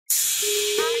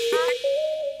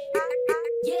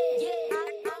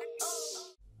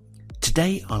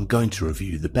Today I'm going to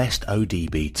review the best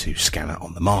OBD2 scanner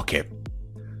on the market.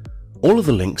 All of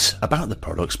the links about the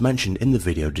products mentioned in the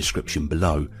video description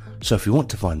below, so if you want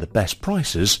to find the best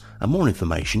prices and more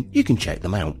information you can check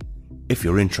them out. If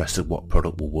you're interested what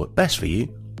product will work best for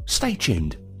you, stay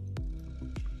tuned.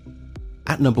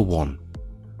 At number 1,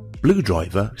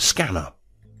 BlueDriver Scanner.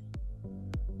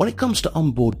 When it comes to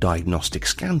onboard diagnostic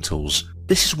scan tools,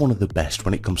 this is one of the best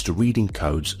when it comes to reading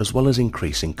codes as well as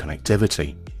increasing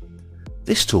connectivity.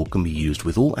 This tool can be used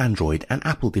with all Android and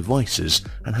Apple devices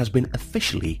and has been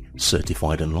officially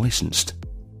certified and licensed.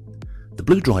 The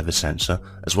BlueDriver sensor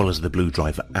as well as the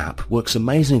BlueDriver app works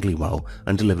amazingly well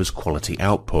and delivers quality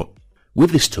output.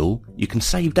 With this tool you can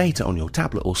save data on your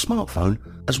tablet or smartphone,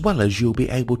 as well as you'll be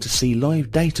able to see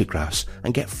live data graphs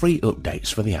and get free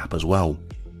updates for the app as well.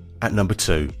 At number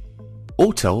 2,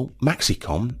 Autel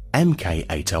MaxiCOM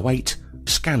MK808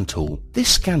 Scan Tool.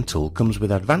 This scan tool comes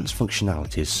with advanced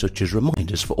functionalities such as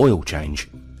reminders for oil change,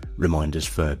 reminders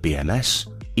for BMS,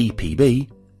 EPB,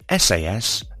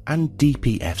 SAS and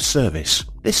DPF service.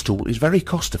 This tool is very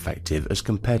cost effective as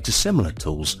compared to similar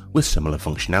tools with similar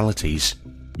functionalities.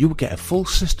 You will get a full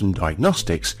system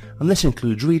diagnostics, and this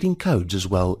includes reading codes as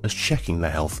well as checking the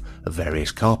health of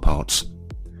various car parts.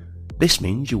 This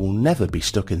means you will never be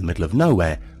stuck in the middle of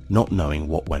nowhere not knowing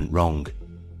what went wrong.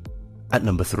 At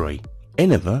number 3,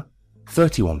 Innova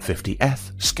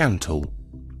 3150F Scan Tool.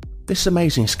 This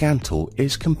amazing scan tool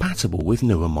is compatible with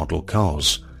newer model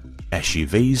cars,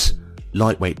 SUVs,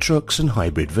 lightweight trucks and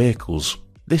hybrid vehicles.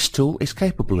 This tool is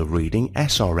capable of reading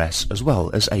SRS as well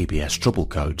as ABS trouble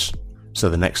codes, so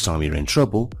the next time you're in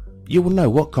trouble, you will know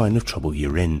what kind of trouble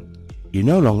you're in. You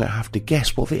no longer have to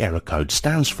guess what the error code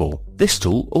stands for. This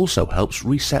tool also helps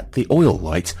reset the oil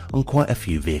light on quite a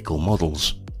few vehicle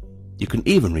models. You can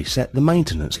even reset the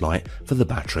maintenance light for the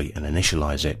battery and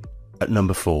initialize it. At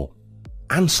number 4,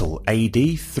 ANCEL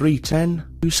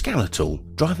AD310 Scanner Tool.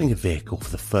 Driving a vehicle for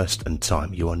the first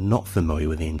time you are not familiar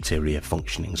with the interior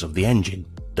functionings of the engine.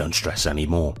 Don't stress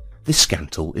anymore. This scan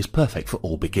tool is perfect for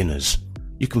all beginners.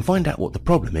 You can find out what the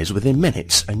problem is within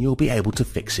minutes and you'll be able to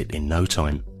fix it in no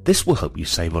time. This will help you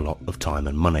save a lot of time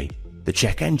and money. The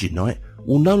check engine light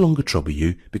will no longer trouble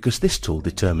you because this tool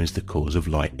determines the cause of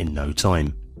light in no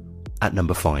time. At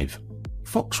number 5,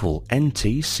 FOXWELL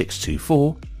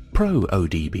NT624 Pro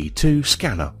OBD2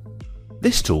 Scanner.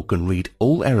 This tool can read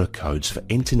all error codes for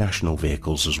international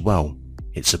vehicles as well.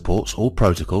 It supports all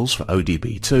protocols for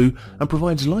OBD2 and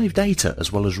provides live data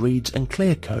as well as reads and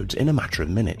clear codes in a matter of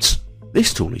minutes.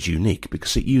 This tool is unique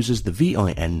because it uses the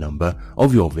VIN number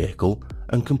of your vehicle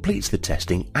and completes the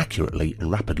testing accurately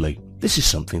and rapidly. This is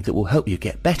something that will help you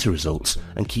get better results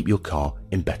and keep your car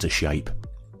in better shape.